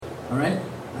All right.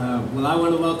 Well, I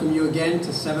want to welcome you again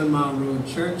to 7 Mile Road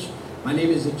Church. My name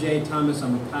is Ajay Thomas.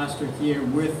 I'm a pastor here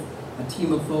with a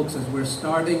team of folks as we're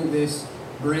starting this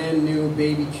brand new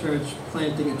baby church,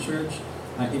 planting a church.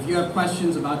 If you have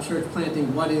questions about church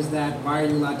planting, what is that? Why are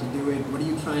you allowed to do it? What are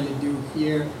you trying to do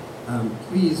here?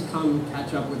 Please come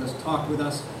catch up with us, talk with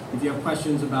us. If you have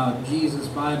questions about Jesus,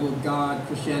 Bible, God,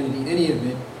 Christianity, any of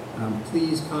it,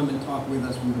 please come and talk with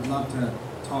us. We would love to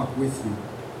talk with you.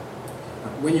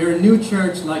 When you're a new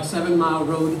church like 7 Mile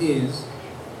Road is,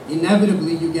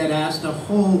 inevitably you get asked a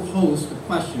whole host of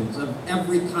questions of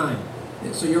every kind.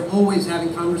 So you're always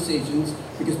having conversations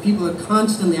because people are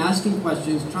constantly asking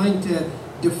questions, trying to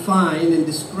define and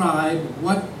describe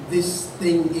what this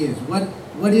thing is.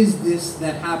 What is this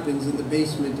that happens in the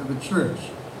basement of a church?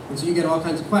 And so you get all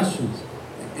kinds of questions.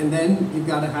 And then you've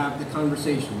got to have the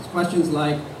conversations. Questions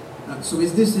like, so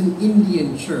is this an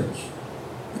Indian church?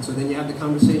 And so then you have the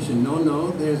conversation. No,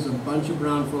 there's a bunch of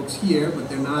brown folks here, but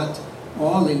they're not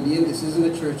all Indian. This isn't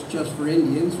a church just for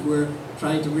Indians. We're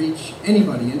trying to reach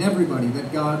anybody and everybody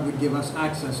that God would give us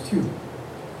access to.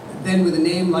 Then with a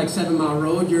name like 7 Mile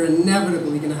Road, you're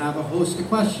inevitably going to have a host of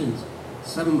questions.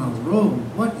 7 Mile Road,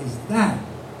 what is that?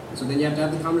 And so then you have to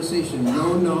have the conversation.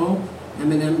 No,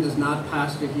 Eminem does not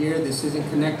pastor here. This isn't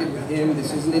connected with him.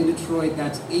 This isn't in Detroit.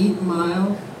 That's 8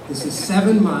 Mile. This is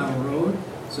 7 Mile Road.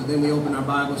 So then we open our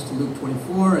Bibles to Luke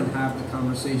 24 and have the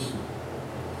conversation.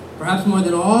 Perhaps more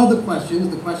than all the questions,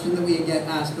 the question that we get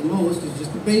asked the most is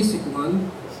just the basic one.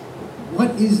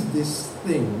 What is this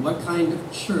thing? What kind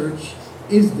of church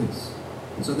is this?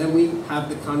 And so then we have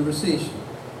the conversation.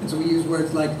 And so we use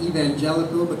words like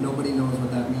evangelical, but nobody knows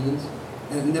what that means.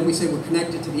 And then we say we're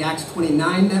connected to the Acts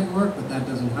 29 network, but that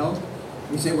doesn't help.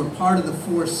 We say we're part of the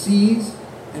 4 C's.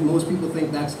 And most people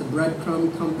think that's the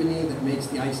breadcrumb company that makes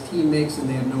the iced tea mix, and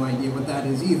they have no idea what that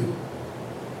is either.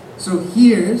 So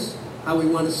here's how we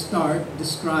want to start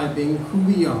describing who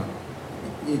we are.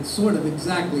 It's sort of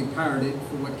exactly parroted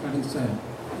for what Kevin said.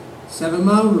 7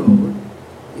 Mile Road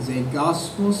is a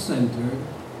gospel-centered,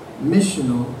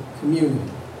 missional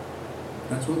community.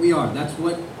 That's what we are. That's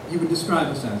what you would describe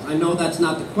us as. I know that's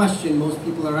not the question most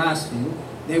people are asking.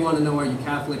 They want to know, are you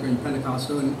Catholic, are you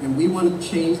Pentecostal? And we want to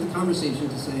change the conversation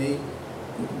to say,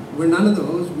 we're none of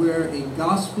those. We're a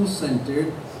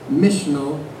gospel-centered,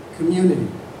 missional community.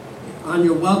 On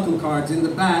your welcome cards in the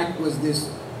back was this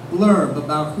blurb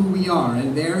about who we are.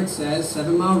 And there it says,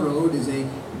 7 Mile Road is a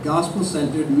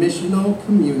gospel-centered, missional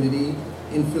community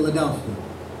in Philadelphia.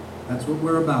 That's what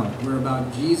we're about. We're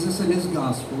about Jesus and his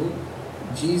gospel,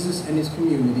 Jesus and his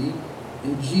community,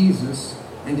 and Jesus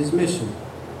and his mission.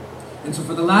 And so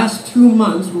for the last 2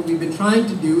 months, what we've been trying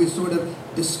to do is sort of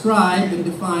describe and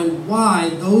define why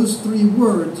those 3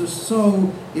 words are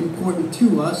so important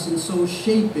to us and so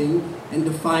shaping and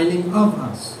defining of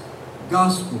us.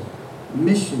 Gospel,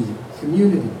 mission,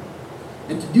 community.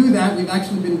 And to do that, we've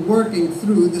actually been working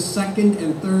through the 2nd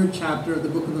and 3rd chapter of the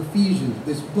book of Ephesians,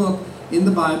 this book in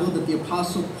the Bible that the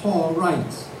Apostle Paul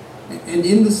writes. And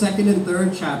in the 2nd and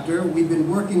 3rd chapter, we've been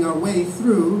working our way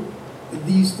through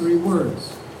these 3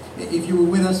 words. If you were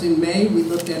with us in May, we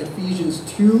looked at Ephesians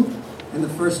 2 and the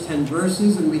first 10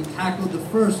 verses, and we tackled the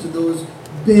first of those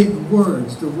big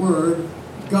words, the word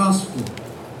gospel.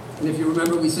 And if you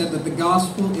remember, we said that the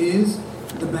gospel is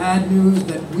the bad news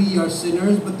that we are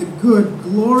sinners, but the good,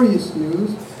 glorious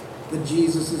news that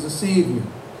Jesus is a Savior.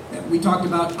 We talked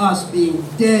about us being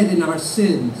dead in our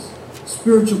sins,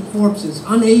 spiritual corpses,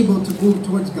 unable to move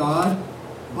towards God,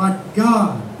 but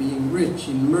God, being rich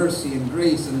in mercy and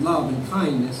grace and love and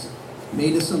kindness,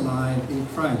 made us alive in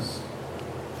Christ.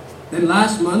 Then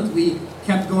last month, we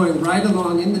kept going right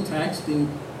along in the text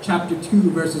in chapter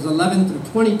 2, verses 11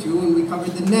 through 22, and we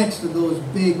covered the next of those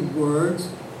big words,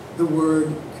 the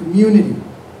word community.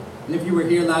 And if you were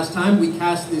here last time, we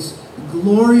cast this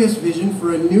glorious vision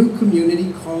for a new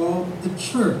community called the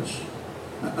church.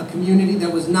 A community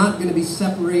that was not going to be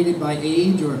separated by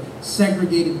age or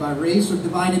segregated by race or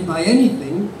divided by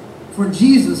anything, for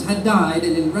Jesus had died,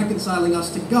 and in reconciling us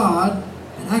to God,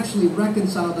 had actually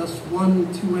reconciled us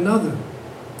one to another.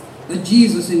 That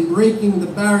Jesus, in breaking the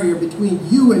barrier between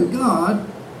you and God,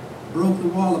 broke the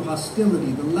wall of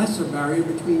hostility, the lesser barrier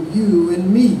between you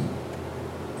and me.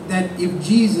 That if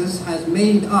Jesus has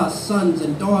made us sons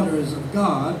and daughters of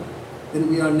God, then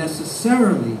we are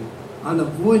necessarily,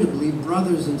 unavoidably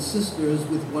brothers and sisters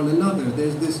with one another.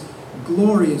 There's this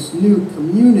glorious new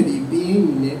community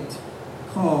being knit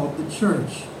called the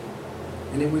church.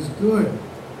 And it was good.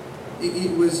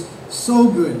 It was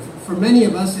so good. For many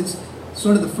of us, it's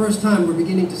sort of the first time we're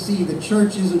beginning to see that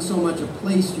church isn't so much a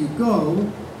place you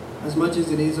go, as much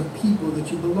as it is a people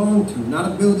that you belong to.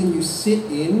 Not a building you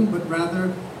sit in, but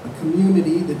rather a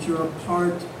community that you're a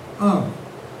part of.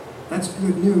 That's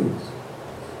good news.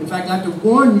 In fact, I have to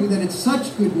warn you that it's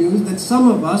such good news that some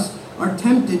of us are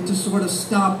tempted to sort of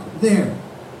stop there.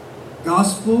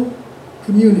 Gospel,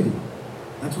 community.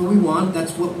 That's what we want.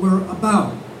 That's what we're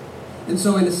about. And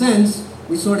so in a sense,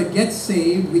 we sort of get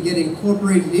saved, we get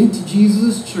incorporated into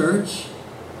Jesus' church,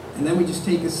 and then we just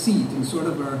take a seat and sort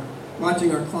of are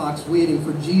watching our clocks, waiting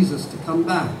for Jesus to come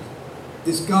back.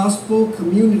 This gospel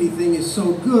community thing is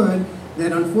so good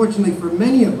that unfortunately for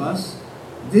many of us,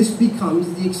 this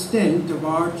becomes the extent of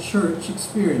our church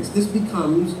experience. This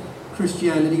becomes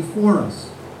Christianity for us.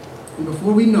 And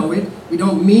before we know it, we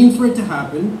don't mean for it to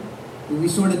happen, but we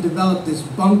sort of develop this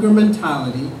bunker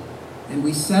mentality, and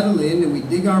we settle in and we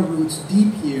dig our roots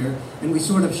deep here, and we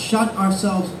sort of shut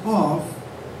ourselves off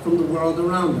from the world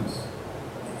around us.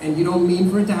 And you don't mean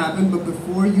for it to happen, but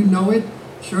before you know it,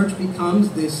 church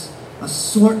becomes this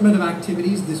assortment of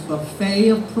activities, this buffet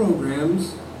of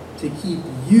programs to keep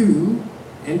you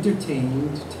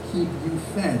entertained, to keep you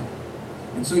fed.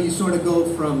 And so you sort of go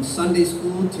from Sunday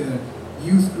school to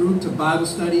youth group to Bible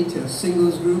study to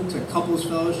singles group to couples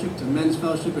fellowship to men's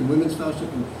fellowship and women's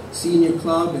fellowship and senior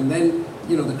club, and then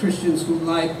the Christians who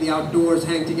like the outdoors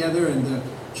hang together, and the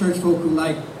church folk who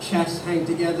like chess hang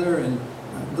together, and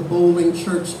the bowling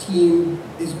church team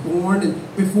is born.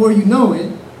 And before you know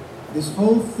it, this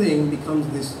whole thing becomes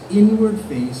this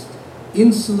inward-faced,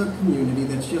 insular community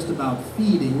that's just about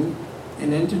feeding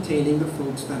and entertaining the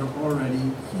folks that are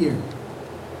already here.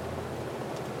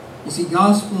 You see,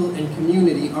 gospel and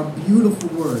community are beautiful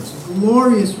words,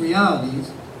 glorious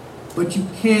realities, but you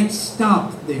can't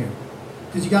stop there,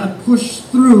 because you got to push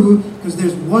through, because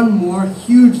there's one more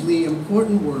hugely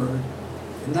important word,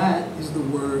 and that is the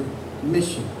word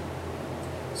mission.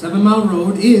 7 Mile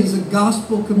Road is a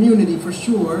gospel community for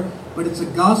sure, but it's a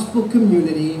gospel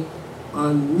community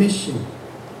on mission.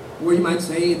 Or you might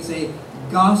say it's a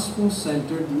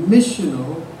gospel-centered,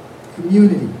 missional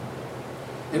community.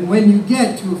 And when you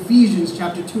get to Ephesians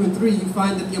chapter 2 and 3, you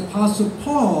find that the Apostle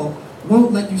Paul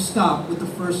won't let you stop with the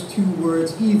first two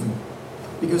words either.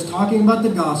 Because talking about the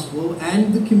gospel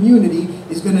and the community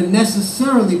is going to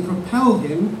necessarily propel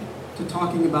him to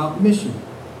talking about mission.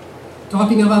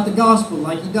 Talking about the gospel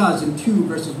like he does in 2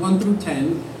 verses 1 through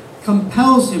 10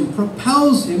 compels him,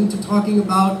 propels him to talking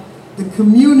about the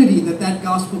community that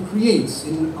gospel creates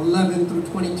in 11 through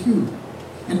 22.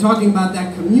 And talking about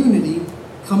that community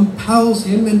compels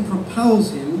him and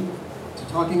propels him to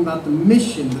talking about the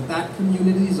mission that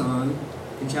community is on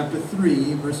in chapter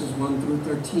 3, verses 1 through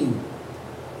 13.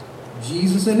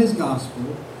 Jesus and his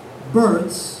gospel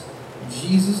births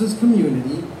Jesus'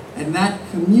 community, and that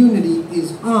community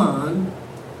is on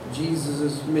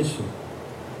Jesus' mission.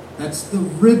 That's the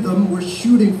rhythm we're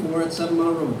shooting for at 7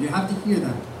 Mile Road. You have to hear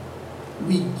that.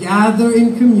 We gather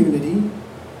in community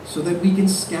so that we can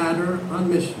scatter on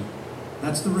mission.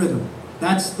 That's the rhythm.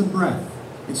 That's the breath.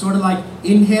 It's sort of like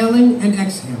inhaling and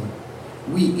exhaling.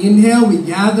 We inhale, we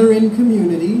gather in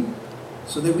community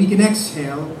so that we can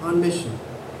exhale on mission.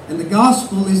 And the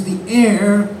gospel is the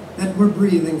air that we're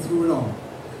breathing through it all.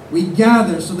 We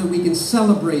gather so that we can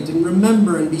celebrate and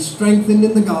remember and be strengthened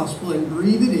in the gospel and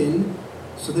breathe it in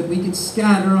so that we can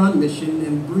scatter on mission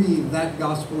and breathe that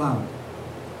gospel out.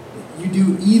 You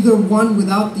do either one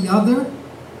without the other,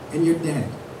 and you're dead.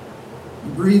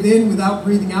 You breathe in without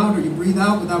breathing out, or you breathe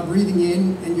out without breathing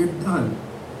in, and you're done.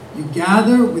 You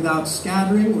gather without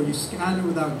scattering, or you scatter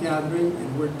without gathering,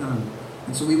 and we're done.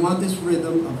 And so we want this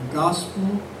rhythm of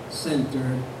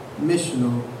gospel-centered,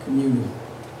 missional community.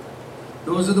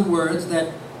 Those are the words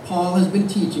that Paul has been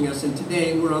teaching us, and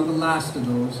today we're on the last of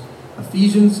those,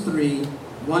 Ephesians 3,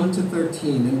 1 to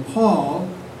 13. And Paul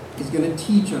is going to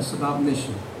teach us about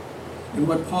mission. And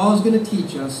what Paul is going to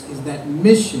teach us is that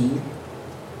mission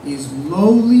is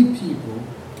lowly people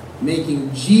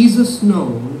making Jesus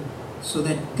known so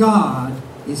that God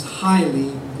is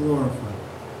highly glorified.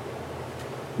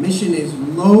 Mission is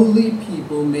lowly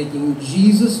people making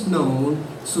Jesus known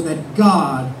so that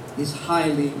God is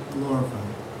highly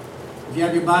glorified. If you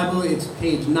have your Bible, it's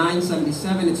page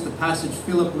 977. It's the passage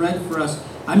Philip read for us.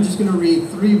 I'm just going to read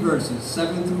 3 verses,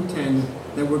 7 through 10,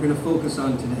 that we're going to focus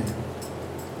on today.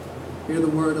 Hear the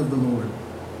word of the Lord.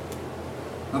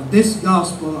 Of this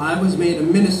gospel I was made a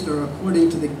minister according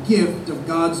to the gift of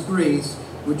God's grace,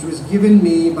 which was given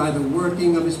me by the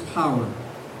working of his power.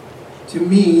 To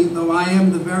me, though I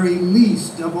am the very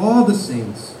least of all the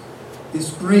saints,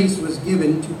 this grace was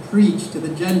given to preach to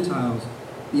the Gentiles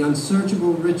the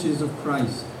unsearchable riches of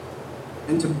Christ,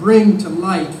 and to bring to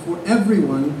light for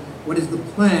everyone What is the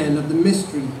plan of the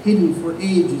mystery hidden for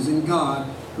ages in God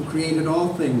who created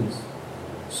all things,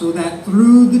 so that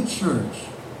through the church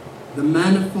the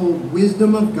manifold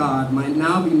wisdom of God might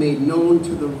now be made known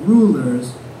to the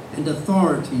rulers and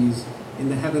authorities in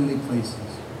the heavenly places.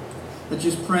 Let's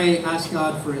just pray, ask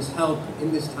God for his help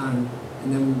in this time,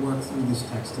 and then we'll work through this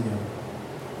text together.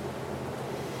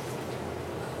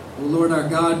 O Lord our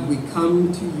God, we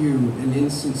come to you, and in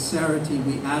sincerity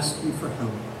we ask you for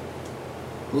help.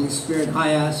 Holy Spirit, I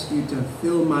ask you to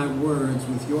fill my words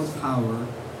with your power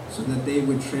so that they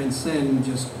would transcend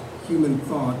just human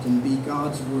thought and be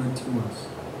God's word to us.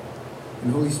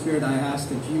 And Holy Spirit, I ask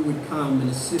that you would come and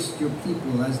assist your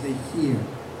people as they hear,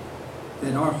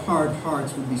 that our hard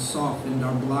hearts would be softened,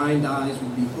 our blind eyes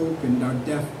would be opened, our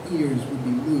deaf ears would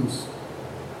be loosed,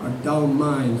 our dull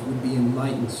minds would be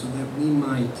enlightened, so that we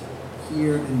might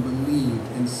hear and believe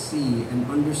and see and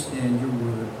understand your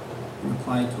word and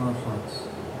apply it to our hearts.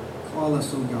 Call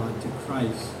us, O God, to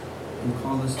Christ, and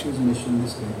call us to his mission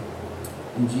this day.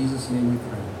 In Jesus' name we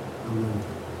pray. Amen.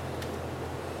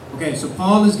 Okay, so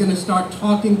Paul is going to start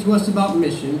talking to us about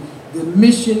mission, the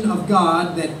mission of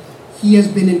God that he has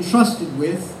been entrusted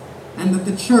with, and that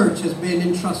the church has been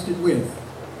entrusted with.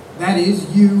 That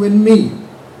is you and me.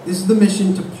 This is the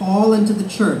mission to Paul and to the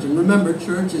church. And remember,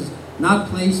 church is not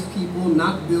place, people,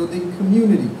 not building,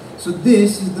 community. So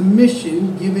this is the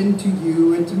mission given to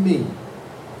you and to me.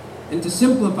 And to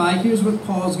simplify, here's what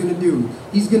Paul's going to do.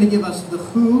 He's going to give us the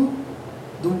who,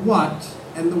 the what,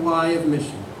 and the why of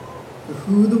mission. The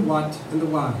who, the what, and the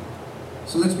why.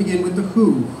 So let's begin with the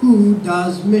who. Who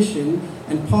does mission?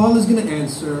 And Paul is going to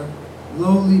answer,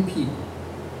 lowly people.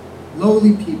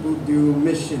 Lowly people do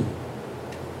mission.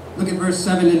 Look at verse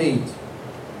 7 and 8.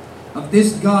 Of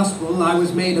this gospel I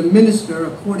was made a minister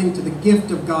according to the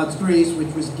gift of God's grace,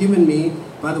 which was given me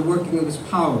by the working of his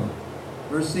power.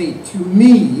 Verse 8, to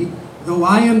me, though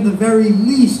I am the very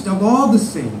least of all the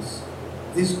saints,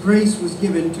 this grace was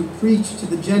given to preach to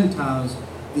the Gentiles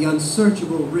the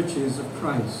unsearchable riches of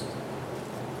Christ.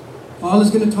 Paul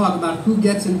is going to talk about who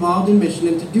gets involved in mission,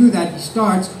 and to do that he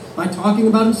starts by talking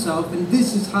about himself, and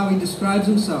this is how he describes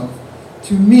himself.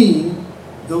 To me,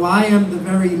 though I am the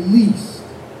very least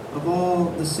of all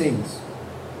the saints.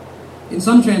 In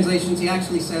some translations he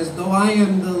actually says, though I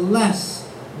am the less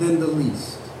than the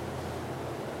least.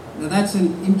 Now that's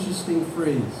an interesting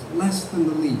phrase, less than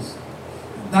the least.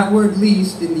 That word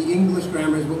least in the English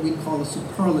grammar is what we call a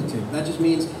superlative. That just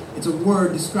means it's a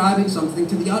word describing something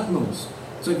to the utmost.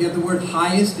 So if you have the word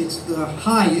highest, it's the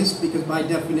highest because by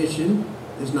definition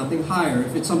there's nothing higher.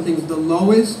 If it's something's the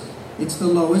lowest, it's the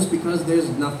lowest because there's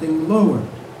nothing lower.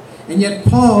 And yet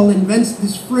Paul invents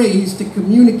this phrase to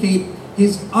communicate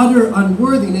his utter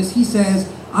unworthiness. He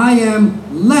says, I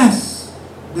am less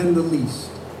than the least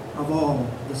of all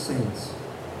the saints.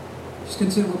 Just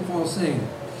consider what Paul's saying.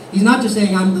 He's not just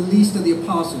saying I'm the least of the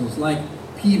apostles, like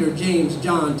Peter, James,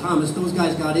 John, Thomas. Those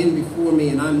guys got in before me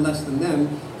and I'm less than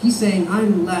them. He's saying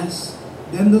I'm less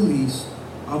than the least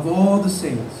of all the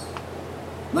saints.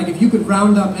 Like if you could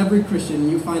round up every Christian,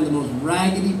 you find the most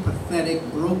raggedy, pathetic,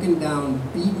 broken down,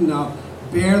 beaten up,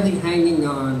 barely hanging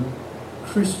on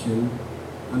Christian,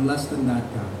 I'm less than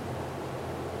that guy.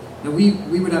 Now we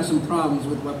would have some problems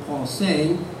with what Paul's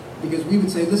saying, because we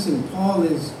would say, listen, Paul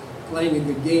is playing a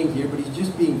good game here, but he's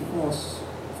just being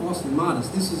falsely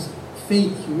modest. This is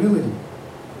fake humility.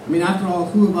 I mean, after all,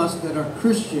 who of us that are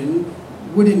Christian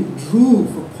wouldn't drool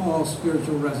for Paul's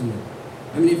spiritual resume?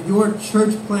 I mean, if you're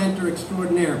church planter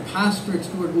extraordinaire, pastor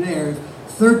extraordinaire,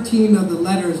 13 of the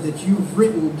letters that you've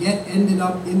written ended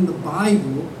up in the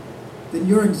Bible, then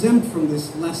you're exempt from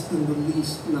this less than the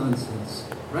least nonsense,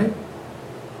 right?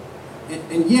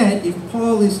 And yet, if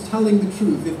Paul is telling the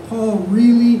truth, if Paul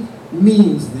really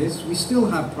means this, we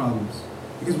still have problems.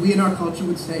 Because we in our culture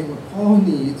would say what Paul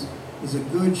needs is a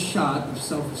good shot of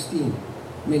self-esteem.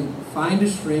 I mean, find a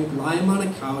shrink, lie him on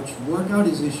a couch, work out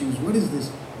his issues. What is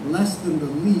this less than the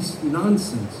least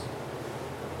nonsense?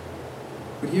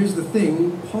 But here's the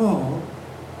thing, Paul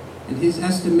and his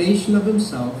estimation of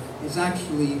himself is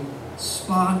actually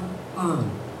spot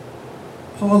on.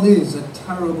 Paul is a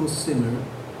terrible sinner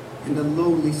and a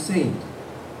lowly saint.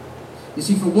 You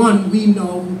see, for one, we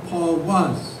know who Paul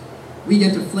was. We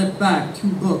get to flip back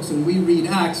 2 books and we read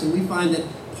Acts and we find that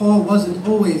Paul wasn't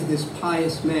always this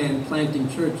pious man planting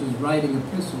churches, writing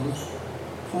epistles.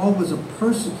 Paul was a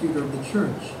persecutor of the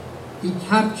church. He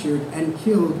captured and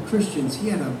killed Christians. He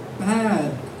had a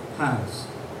bad past.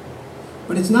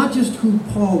 But it's not just who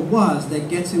Paul was that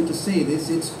gets him to say this,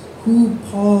 it's who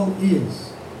Paul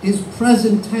is. His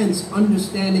present tense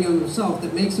understanding of himself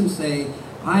that makes him say,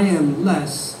 I am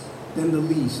less than the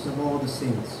least of all the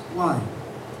saints. Why?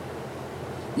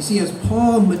 You see, as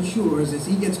Paul matures, as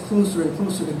he gets closer and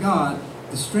closer to God,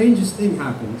 the strangest thing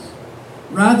happens.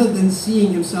 Rather than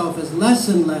seeing himself as less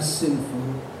and less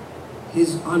sinful,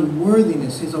 his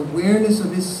unworthiness, his awareness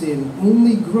of his sin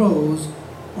only grows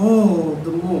all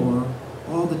the more,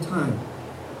 all the time.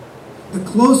 The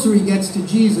closer he gets to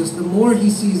Jesus, the more he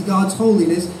sees God's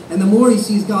holiness, and the more he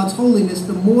sees God's holiness,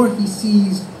 the more he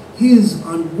sees his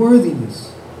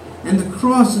unworthiness. And the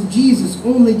cross of Jesus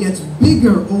only gets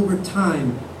bigger over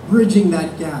time, bridging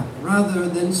that gap rather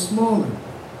than smaller.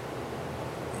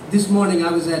 This morning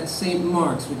I was at St.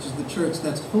 Mark's, which is the church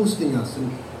that's hosting us,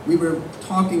 and we were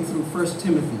talking through 1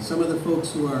 Timothy. Some of the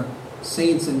folks who are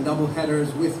saints and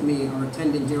double-headers with me are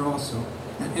attending here also.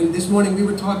 And this morning we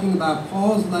were talking about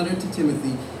Paul's letter to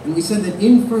Timothy, and we said that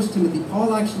in 1 Timothy,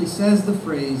 Paul actually says the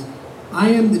phrase, "I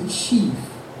am the chief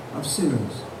of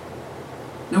sinners."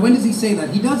 Now, when does he say that?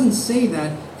 He doesn't say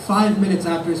that 5 minutes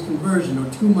after his conversion or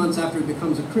 2 months after he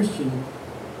becomes a Christian.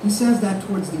 He says that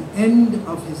towards the end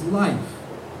of his life.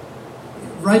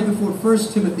 Right before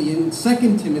 1 Timothy. In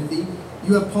 2 Timothy,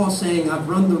 you have Paul saying, "I've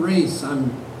run the race, I've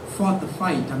fought the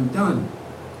fight, I'm done."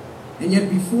 And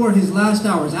yet before his last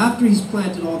hours, after he's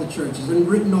planted all the churches and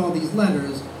written all these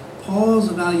letters, Paul's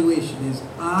evaluation is,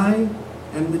 "I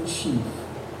am the chief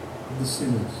of the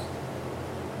sinners."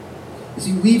 You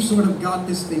see, we've sort of got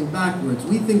this thing backwards.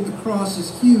 We think the cross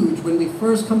is huge when we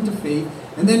first come to faith,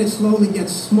 and then it slowly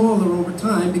gets smaller over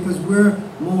time because we're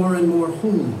more and more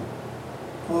holy.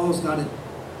 Paul's got it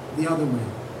the other way.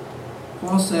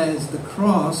 Paul says the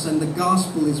cross and the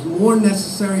gospel is more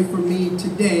necessary for me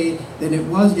today than it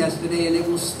was yesterday, and it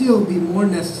will still be more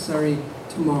necessary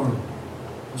tomorrow.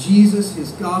 Jesus, his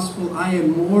gospel, I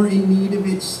am more in need of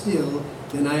it still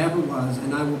than I ever was,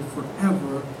 and I will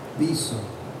forever be so,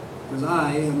 because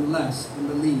I am less than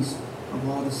the least of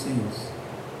all the saints.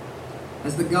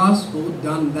 Has the gospel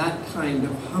done that kind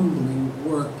of humbling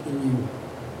work in you?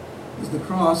 Is the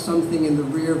cross something in the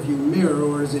rearview mirror,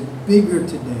 or is it bigger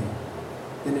today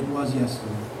than it was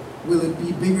yesterday? Will it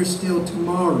be bigger still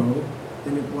tomorrow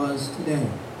than it was today?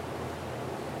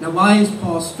 Now, why is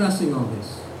Paul stressing all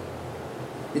this?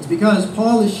 It's because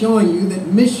Paul is showing you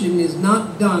that mission is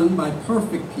not done by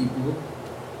perfect people,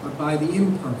 but by the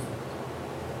imperfect.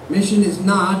 Mission is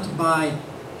not by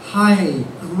high,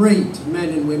 great men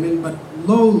and women, but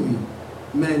lowly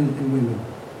men and women.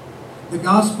 The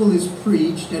gospel is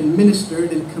preached and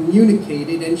ministered and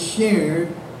communicated and shared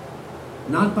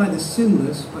not by the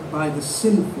sinless, but by the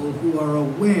sinful who are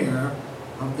aware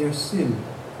of their sin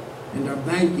and are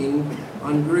banking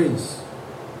on grace.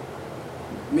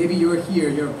 Maybe you're here,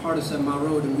 you're a part of 7 Mile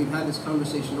Road, and we've had this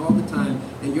conversation all the time,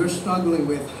 and you're struggling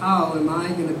with, how am I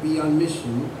going to be on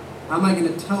mission? How am I going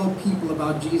to tell people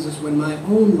about Jesus when my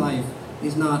own life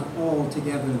is not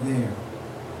altogether there?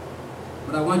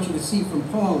 What I want you to see from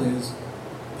Paul is,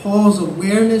 Paul's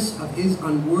awareness of his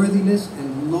unworthiness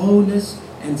and lowness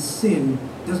and sin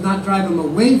does not drive him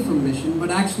away from mission,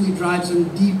 but actually drives him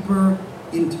deeper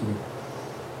into it.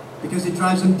 Because it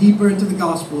drives him deeper into the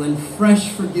gospel, and fresh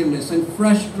forgiveness and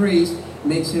fresh grace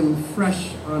makes him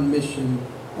fresh on mission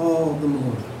all the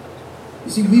more.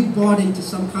 You see, we've bought into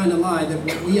some kind of lie that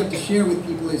what we have to share with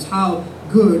people is how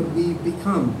good we've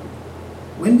become.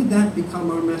 When did that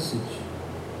become our message?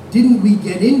 Didn't we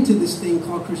get into this thing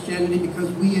called Christianity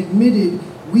because we admitted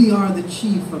we are the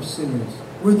chief of sinners?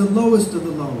 We're the lowest of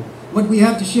the low. What we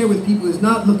have to share with people is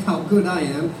not, look how good I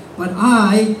am, but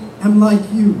I am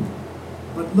like you.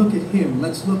 But look at him.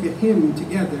 Let's look at him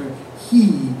together.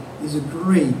 He is a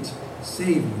great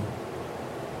Savior.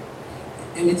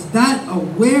 And it's that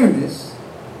awareness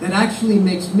that actually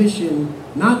makes mission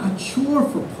not a chore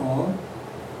for Paul,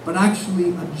 but actually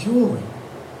a joy.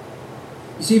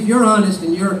 You see, if you're honest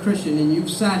and you're a Christian and you've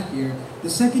sat here, the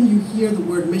second you hear the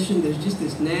word mission, there's just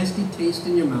this nasty taste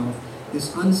in your mouth,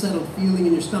 this unsettled feeling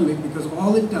in your stomach, because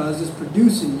all it does is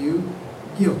produce in you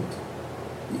guilt.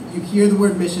 You hear the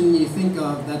word mission and you think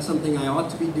of, that's something I ought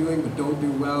to be doing but don't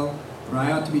do well, or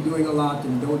I ought to be doing a lot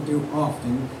and don't do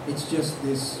often. It's just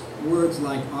this words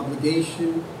like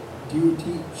obligation,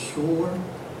 duty, chore.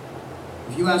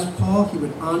 If you ask Paul, he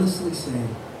would honestly say,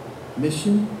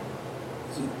 mission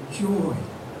is a joy,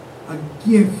 a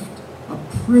gift, a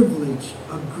privilege,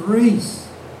 a grace.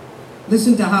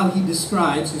 Listen to how he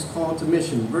describes his call to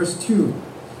mission. Verse 2,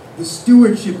 the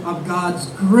stewardship of God's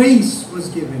grace was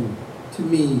given to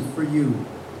me for you.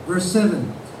 Verse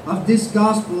 7, of this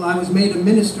gospel I was made a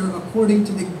minister according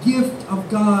to the gift of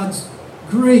God's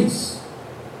grace.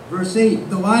 Verse 8,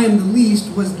 though I am the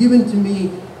least, was given to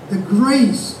me the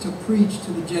grace to preach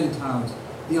to the Gentiles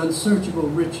the unsearchable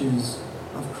riches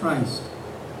of Christ.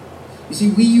 You see,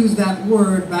 we use that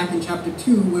word back in chapter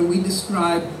 2 when we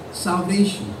describe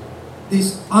salvation.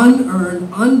 This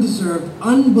unearned, undeserved,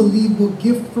 unbelievable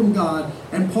gift from God.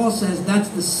 And Paul says that's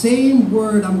the same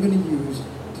word I'm going to use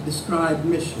to describe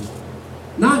mission.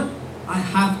 Not, I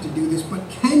have to do this, but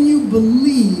can you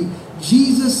believe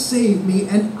Jesus saved me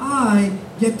and I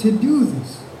get to do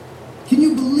this? Can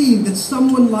you believe that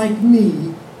someone like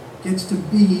me gets to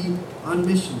be on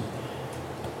mission?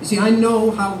 You see, I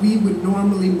know how we would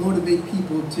normally motivate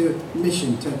people to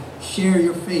mission, to share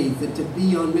your faith, and to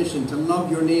be on mission, to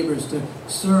love your neighbors, to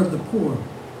serve the poor.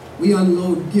 We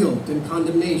unload guilt and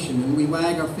condemnation, and we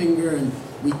wag our finger, and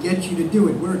we get you to do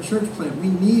it. We're a church plant. We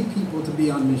need people to be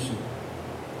on mission.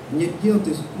 And yet guilt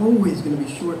is always going to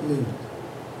be short-lived.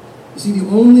 You see, the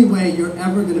only way you're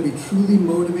ever going to be truly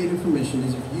motivated for mission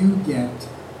is if you get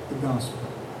the gospel.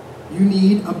 You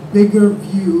need a bigger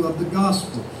view of the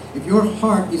gospel. If your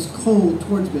heart is cold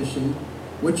towards mission,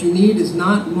 what you need is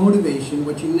not motivation.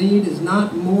 What you need is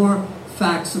not more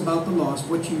facts about the lost.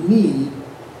 What you need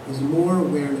is more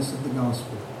awareness of the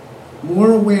gospel.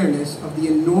 More awareness of the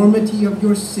enormity of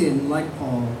your sin, like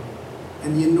Paul,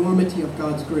 and the enormity of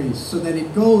God's grace. So that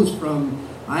it goes from,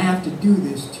 I have to do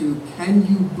this, to, can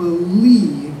you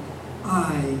believe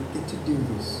I get to do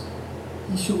this?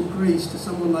 He showed grace to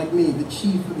someone like me, the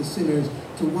chief of the sinners,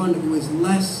 to one who is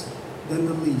less than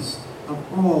the least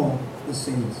of all the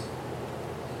saints.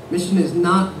 Mission is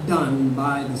not done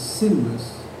by the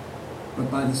sinless,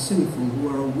 but by the sinful who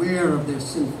are aware of their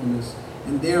sinfulness,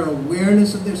 and their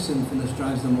awareness of their sinfulness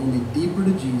drives them only deeper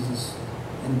to Jesus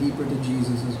and deeper to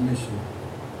Jesus' mission.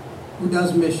 Who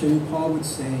does mission, Paul would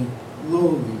say,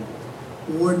 lowly,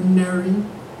 ordinary,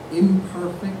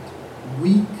 imperfect,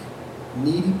 weak,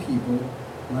 needy people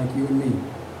like you and me.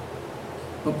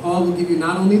 But Paul will give you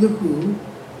not only the who,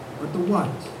 but the what.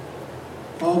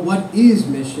 Paul, what is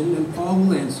mission? And Paul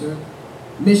will answer,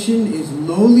 mission is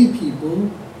lowly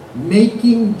people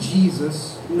making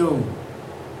Jesus known.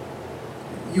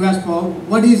 You ask Paul,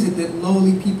 what is it that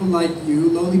lowly people like you,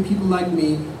 lowly people like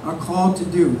me, are called to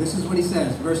do? This is what he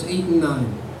says, verse 8 and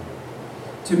 9.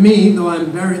 To me, though I'm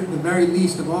the very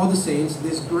least of all the saints,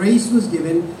 this grace was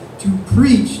given to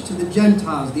preach to the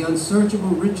Gentiles the unsearchable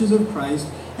riches of Christ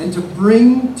and to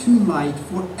bring to light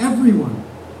for everyone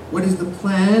what is the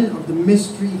plan of the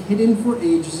mystery hidden for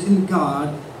ages in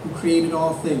God who created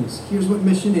all things. Here's what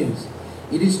mission is.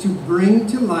 It is to bring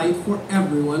to light for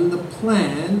everyone the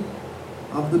plan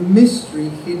of the mystery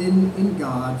hidden in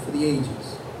God for the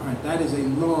ages. All right, that is a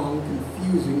long,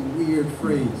 confusing, weird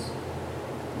phrase.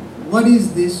 What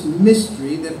is this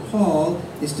mystery that Paul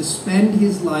is to spend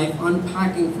his life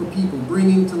unpacking for people,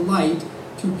 bringing to light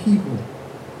to people?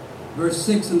 Verse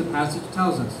 6 in the passage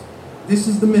tells us, this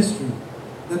is the mystery,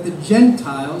 that the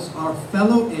Gentiles are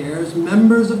fellow heirs,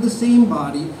 members of the same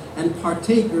body, and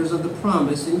partakers of the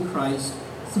promise in Christ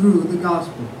through the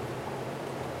gospel.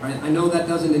 All right, I know that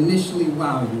doesn't initially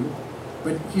wow you,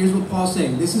 but here's what Paul's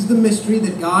saying. This is the mystery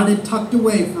that God had tucked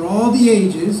away for all the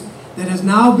ages that has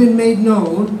now been made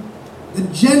known. The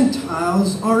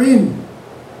Gentiles are in.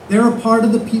 They're a part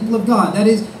of the people of God. That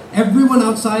is, everyone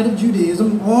outside of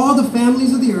Judaism, all the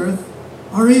families of the earth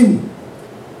are in.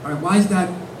 All right, why is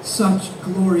that such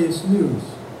glorious news?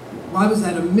 Why was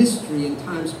that a mystery in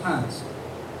times past?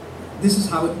 This is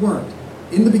how it worked.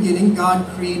 In the beginning, God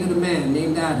created a man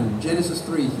named Adam. Genesis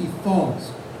 3, he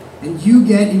falls. And you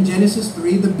get in Genesis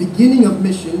 3 the beginning of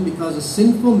mission because a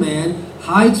sinful man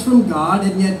hides from God,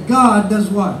 and yet God does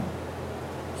what?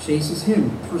 Chases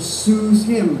him, pursues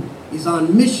him, is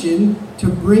on mission to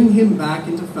bring him back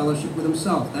into fellowship with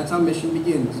himself. That's how mission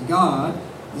begins. God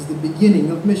is the beginning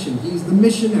of mission. He's the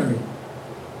missionary.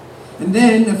 And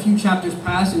then a few chapters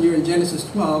pass and you're in Genesis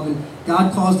 12 and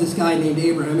God calls this guy named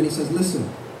Abraham and he says, listen,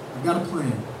 I've got a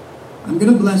plan. I'm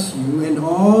going to bless you and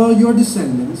all your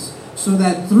descendants so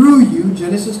that through you,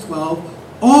 Genesis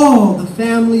 12, all the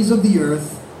families of the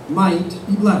earth might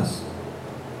be blessed.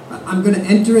 I'm going to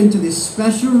enter into this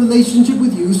special relationship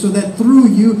with you so that through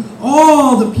you,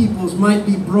 all the peoples might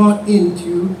be brought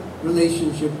into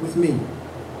relationship with me.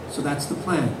 So that's the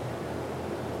plan.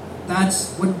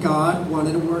 That's what God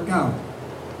wanted to work out.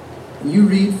 And you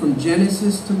read from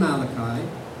Genesis to Malachi,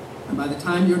 and by the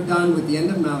time you're done with the end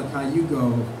of Malachi, you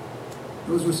go,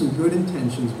 those were some good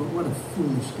intentions, but what a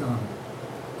foolish God.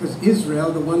 Because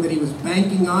Israel, the one that he was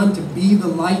banking on to be the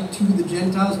light to the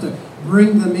Gentiles, to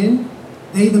bring them in,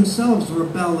 they themselves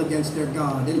rebel against their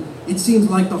God. And it seems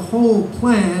like the whole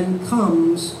plan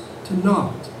comes to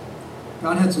naught.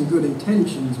 God had some good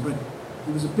intentions, but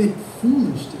he was a bit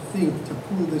foolish to think to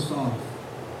pull this off.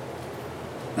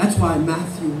 That's why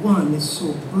Matthew 1 is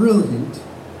so brilliant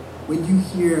when you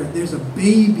hear there's a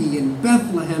baby in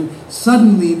Bethlehem,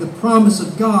 suddenly the promise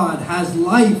of God has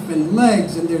life and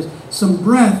legs and there's some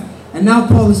breath. And now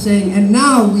Paul is saying, and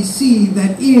now we see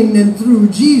that in and through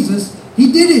Jesus,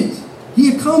 he did it.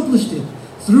 He accomplished it.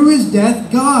 Through his death,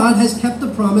 God has kept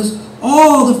the promise.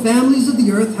 All the families of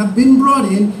the earth have been brought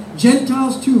in,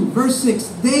 Gentiles too. Verse 6,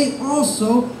 they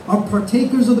also are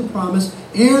partakers of the promise,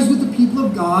 heirs with the people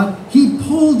of God. He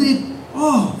pulled it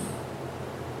off.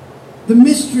 The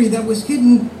mystery that was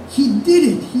hidden, he did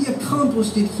it. He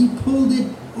accomplished it. He pulled it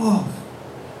off.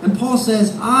 And Paul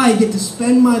says, I get to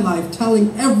spend my life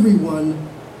telling everyone,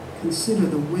 consider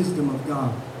the wisdom of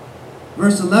God.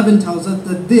 Verse 11 tells us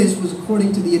that this was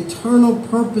according to the eternal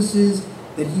purposes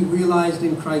that he realized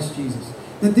in Christ Jesus.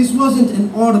 That this wasn't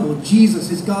an audible Jesus,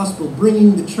 his gospel,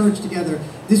 bringing the church together.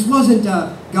 This wasn't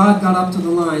God got up to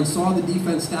the line, saw the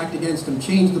defense stacked against him,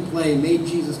 changed the play, made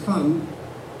Jesus come.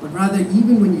 But rather,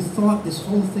 even when you thought this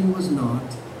whole thing was not,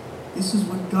 this is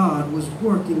what God was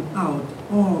working out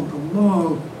all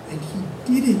along, and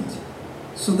he did it.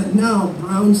 So that now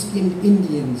brown-skinned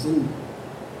Indians, and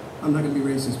I'm not going to be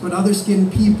racist, but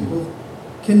other-skinned people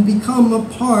can become a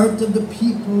part of the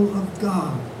people of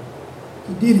God.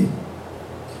 He did it.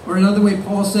 Or another way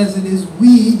Paul says it is,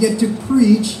 we get to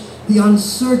preach the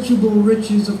unsearchable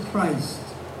riches of Christ.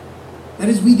 That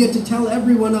is, we get to tell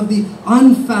everyone of the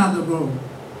unfathomable,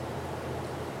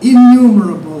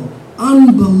 innumerable,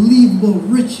 unbelievable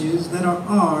riches that are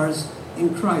ours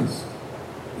in Christ.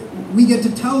 We get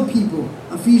to tell people,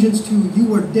 Ephesians 2, you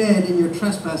were dead in your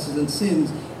trespasses and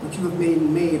sins, but you have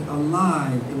been made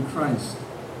alive in Christ.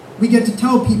 We get to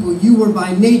tell people you were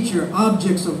by nature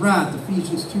objects of wrath,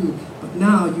 Ephesians 2, but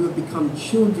now you have become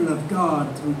children of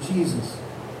God through Jesus.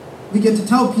 We get to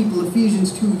tell people,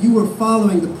 Ephesians 2, you were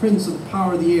following the prince of the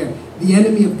power of the air, the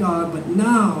enemy of God, but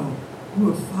now you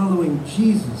are following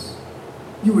Jesus.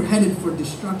 You were headed for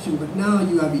destruction, but now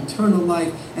you have eternal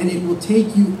life, and it will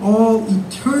take you all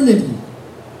eternity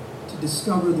to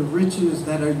discover the riches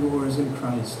that are yours in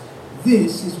Christ.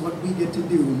 This is what we get to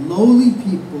do, lowly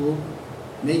people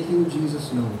making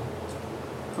Jesus known,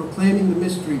 proclaiming the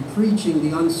mystery, preaching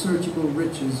the unsearchable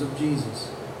riches of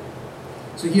Jesus.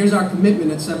 So here's our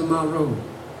commitment at 7 Mile Road.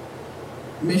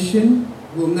 Mission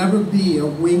will never be a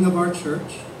wing of our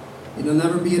church. It'll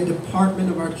never be a department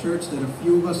of our church that a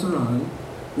few of us are on.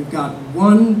 We've got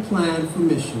one plan for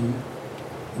mission,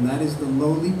 and that is the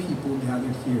lowly people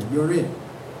gathered here. You're it.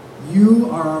 You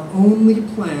are our only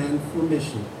plan for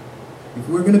mission. If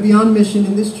we're going to be on mission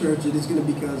in this church, it is going to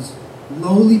be because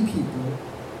lowly people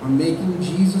are making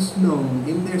Jesus known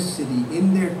in their city,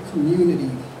 in their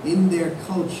community, in their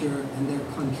culture, and their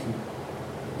country.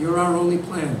 You're our only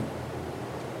plan.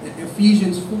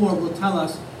 Ephesians 4 will tell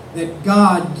us that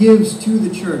God gives to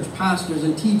the church pastors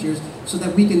and teachers so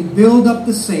that we can build up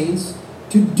the saints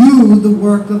to do the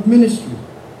work of ministry.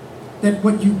 That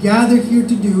what you gather here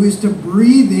to do is to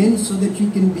breathe in so that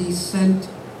you can be sent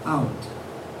out.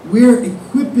 We're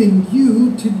equipping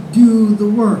you to do the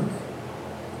work.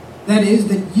 That is,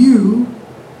 that you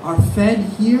are fed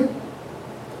here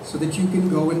so that you can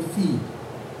go and feed.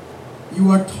 You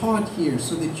are taught here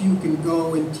so that you can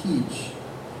go and teach.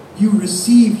 You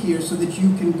receive here so that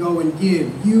you can go and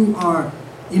give. You are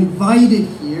invited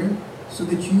here so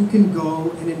that you can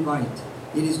go and invite.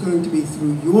 It is going to be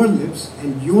through your lips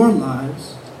and your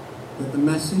lives that the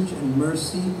message and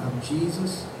mercy of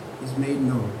Jesus is made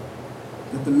known.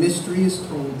 That the mystery is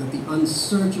told, that the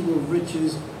unsearchable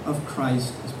riches of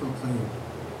Christ is proclaimed.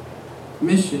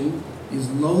 Mission is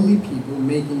lowly people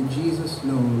making Jesus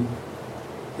known.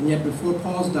 And yet before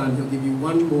Paul's done, he'll give you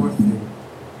one more thing.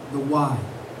 The why.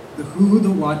 The who,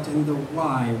 the what, and the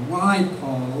why. Why,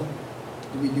 Paul,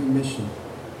 do we do mission?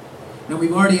 Now,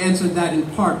 we've already answered that in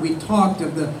part. We talked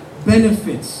of the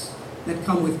benefits that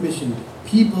come with mission.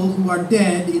 People who are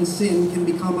dead in sin can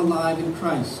become alive in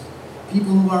Christ.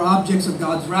 People who are objects of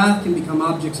God's wrath can become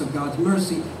objects of God's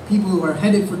mercy. People who are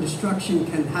headed for destruction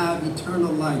can have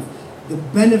eternal life. The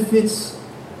benefits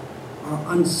are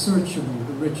unsearchable,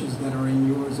 the riches that are in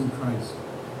yours in Christ.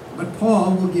 But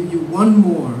Paul will give you one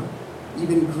more,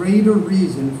 even greater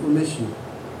reason for mission.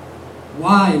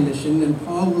 Why mission? And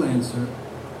Paul will answer,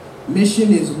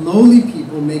 mission is lowly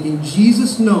people making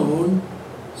Jesus known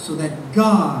so that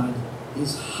God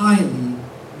is highly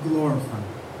glorified.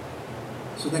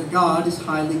 So that God is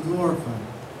highly glorified.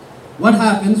 What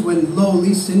happens when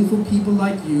lowly, sinful people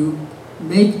like you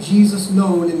make Jesus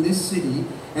known in this city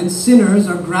and sinners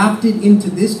are grafted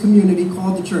into this community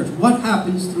called the church? What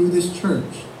happens through this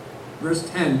church? Verse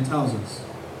 10 tells us,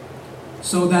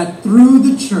 so that through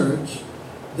the church,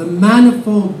 the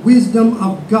manifold wisdom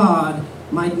of God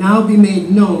might now be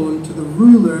made known to the the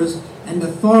rulers and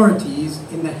authorities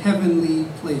in the heavenly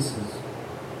places.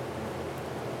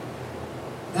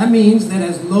 That means that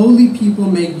as lowly people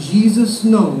make Jesus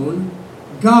known,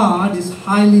 God is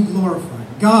highly glorified.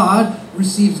 God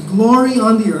receives glory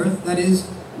on the earth, that is,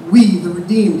 we, the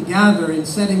redeemed, gather in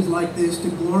settings like this to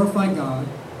glorify God.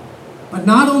 But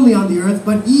not only on the earth,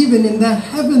 but even in the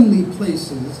heavenly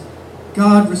places,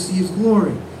 God receives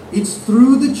glory. It's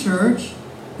through the church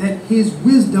that his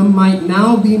wisdom might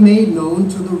now be made known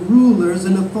to the rulers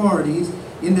and authorities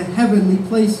in the heavenly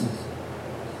places.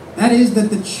 That is, that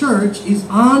the church is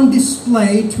on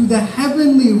display to the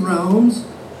heavenly realms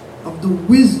of the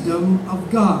wisdom of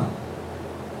God.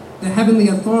 The heavenly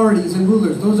authorities and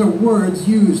rulers, those are words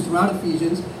used throughout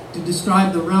Ephesians to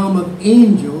describe the realm of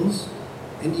angels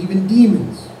and even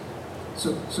demons.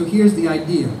 So here's the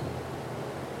idea.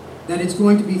 That it's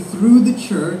going to be through the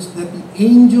church that the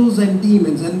angels and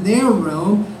demons and their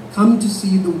realm come to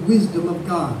see the wisdom of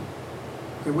God.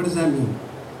 Okay, what does that mean?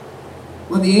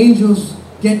 Well, the angels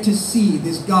get to see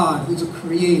this God who's a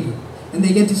creator, and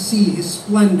they get to see his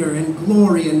splendor and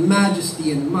glory and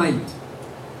majesty and might.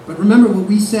 But remember what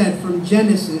we said from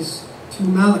Genesis to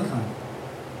Malachi.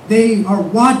 They are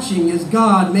watching as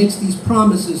God makes these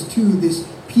promises to this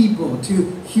people,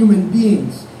 to human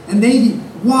beings. And they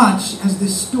watch as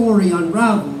this story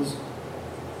unravels,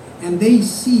 and they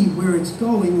see where it's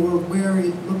going or where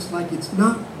it looks like it's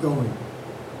not going.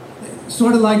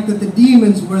 Sort of like that the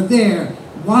demons were there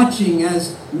watching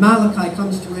as Malachi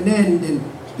comes to an end and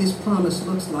this promise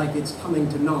looks like it's coming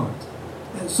to naught.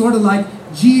 Sort of like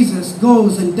Jesus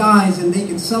goes and dies and they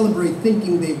can celebrate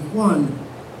thinking they've won.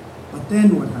 But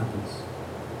then what happens?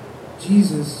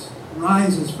 Jesus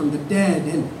rises from the dead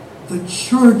and the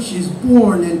church is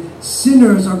born and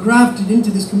sinners are grafted into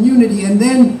this community, and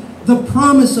then the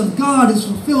promise of God is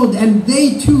fulfilled and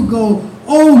they too go,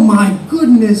 oh my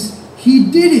goodness,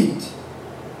 he did it.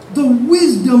 The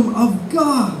wisdom of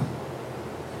God.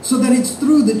 So that it's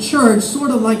through the church,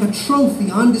 sort of like a trophy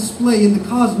on display in the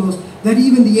cosmos, that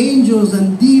even the angels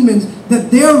and demons,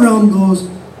 that their realm goes,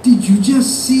 did you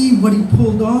just see what he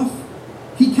pulled off?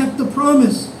 He kept the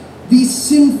promise. These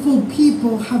sinful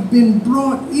people have been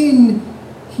brought in.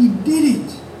 He did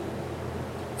it.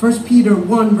 1 Peter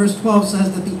 1 verse 12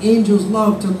 says that the angels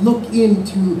love to look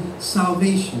into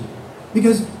salvation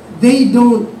because they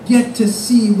don't get to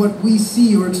see what we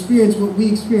see or experience what we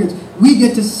experience. We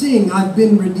get to sing, I've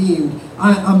been redeemed.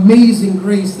 Amazing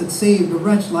grace that saved a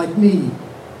wretch like me.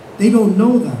 They don't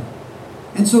know that.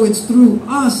 And so it's through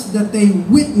us that they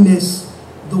witness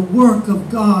the work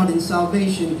of God in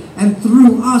salvation, and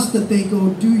through us that they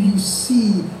go, do you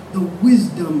see the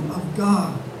wisdom of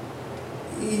God?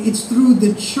 It's through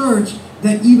the church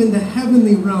that even the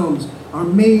heavenly realms are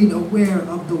made aware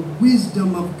of the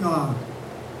wisdom of God,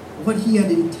 what he had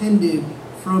intended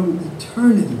from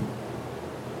eternity.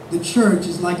 The church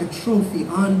is like a trophy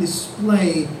on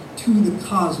display to the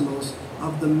cosmos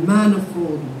of the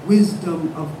manifold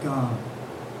wisdom of God.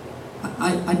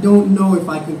 I don't know if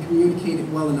I can communicate it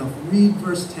well enough. Read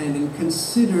verse 10 and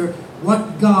consider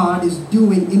what God is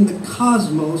doing in the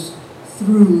cosmos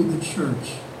through the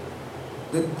church.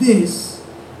 That this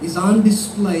is on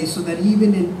display so that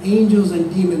even angels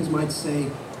and demons might say,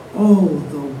 oh,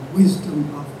 the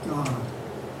wisdom of God.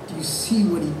 Do you see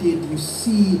what he did? Do you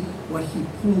see what he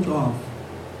pulled off?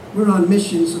 We're on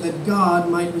mission so that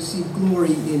God might receive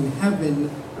glory in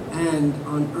heaven and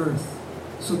on earth.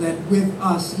 So that with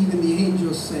us, even the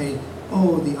angels say,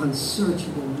 oh, the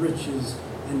unsearchable riches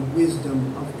and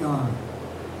wisdom of God.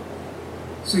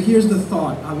 So here's the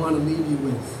thought I want to leave you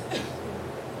with.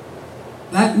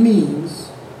 That means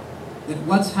that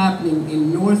what's happening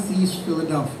in Northeast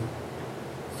Philadelphia,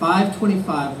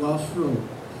 525 Welsh Road,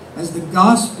 as the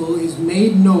gospel is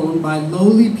made known by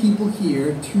lowly people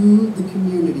here to the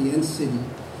community and city,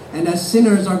 and as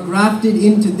sinners are grafted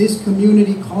into this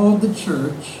community called the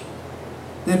church,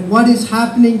 that what is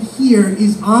happening here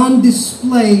is on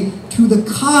display to the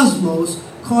cosmos,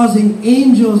 causing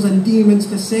angels and demons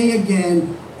to say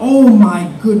again, oh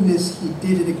my goodness, he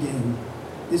did it again,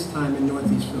 this time in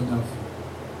Northeast Philadelphia.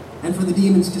 And for the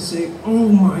demons to say, oh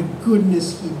my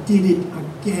goodness, he did it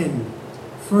again,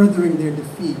 furthering their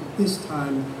defeat, this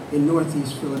time in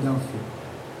Northeast Philadelphia.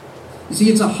 You see,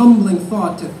 it's a humbling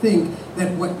thought to think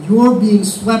that what you're being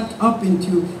swept up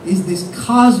into is this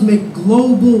cosmic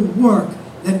global work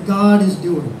that God is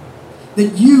doing.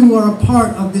 That you are a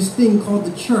part of this thing called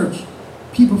the church.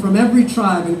 People from every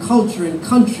tribe and culture and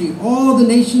country, all the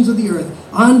nations of the earth,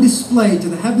 on display to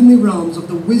the heavenly realms of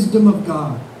the wisdom of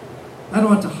God. That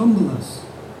ought to humble us.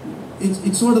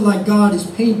 It's sort of like God is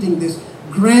painting this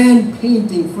grand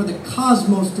painting for the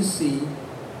cosmos to see,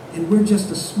 And we're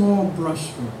just a small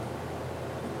brushstroke.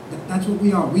 That's what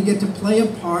we are. We get to play a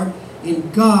part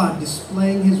in God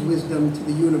displaying his wisdom to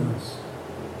the universe.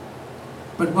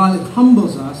 But while it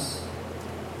humbles us,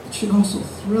 it should also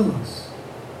thrill us.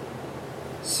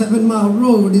 7 Mile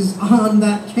Road is on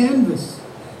that canvas.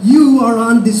 You are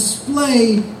on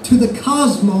display to the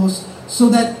cosmos so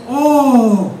that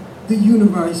all the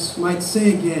universe might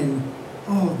say again,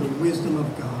 oh, the wisdom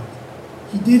of God.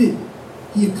 He did it.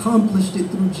 He accomplished it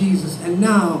through Jesus. And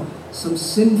now some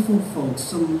sinful folks,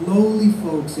 some lowly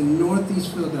folks in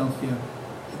Northeast Philadelphia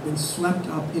have been swept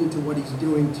up into what he's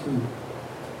doing too.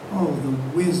 Oh, the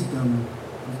wisdom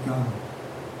of God.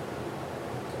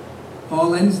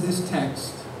 Paul ends this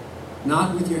text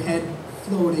not with your head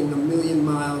floating 1,000,000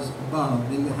 miles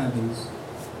above in the heavens,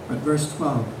 but verse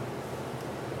 12.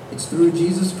 It's through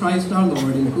Jesus Christ our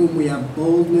Lord, in whom we have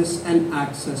boldness and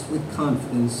access with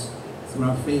confidence through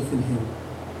our faith in him.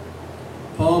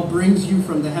 Paul brings you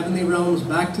from the heavenly realms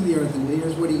back to the earth, and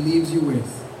here's what he leaves you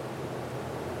with.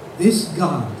 This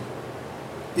God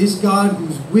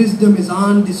whose wisdom is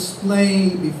on display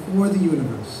before the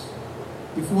universe,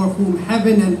 before whom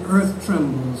heaven and earth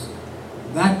trembles,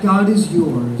 that God is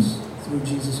yours through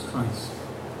Jesus Christ.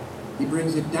 He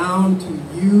brings it down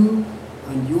to you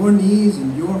on your knees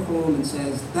in your home and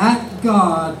says, that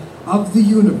God of the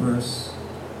universe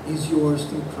is yours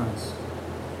through Christ.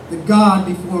 The God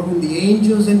before whom the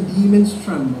angels and demons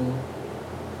tremble,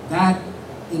 that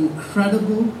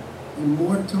incredible,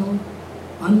 immortal,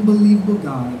 unbelievable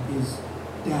God is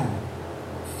Dad,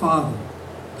 Father,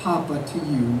 Papa to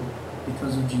you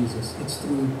because of Jesus. It's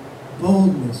through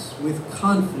boldness, with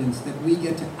confidence, that we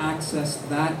get to access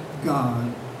that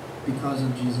God because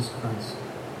of Jesus Christ.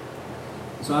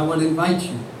 So I want to invite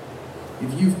you,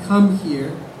 if you've come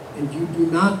here and you do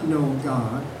not know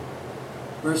God,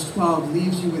 verse 12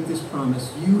 leaves you with this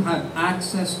promise. You have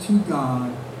access to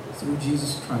God through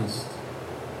Jesus Christ.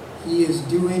 He is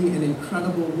doing an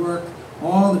incredible work.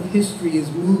 All of history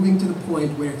is moving to the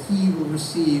point where he will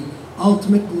receive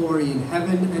ultimate glory in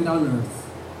heaven and on earth.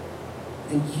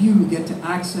 And you get to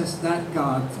access that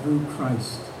God through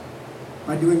Christ.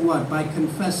 By doing what? By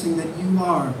confessing that you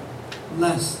are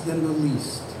less than the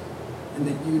least and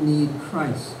that you need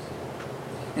Christ.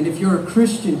 And if you're a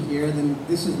Christian here, then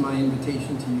this is my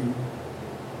invitation to you.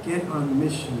 Get on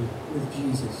mission with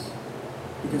Jesus.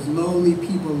 Because lowly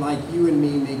people like you and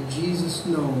me make Jesus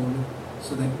known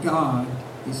so that God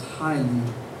is highly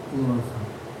glorified.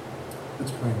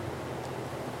 Let's pray.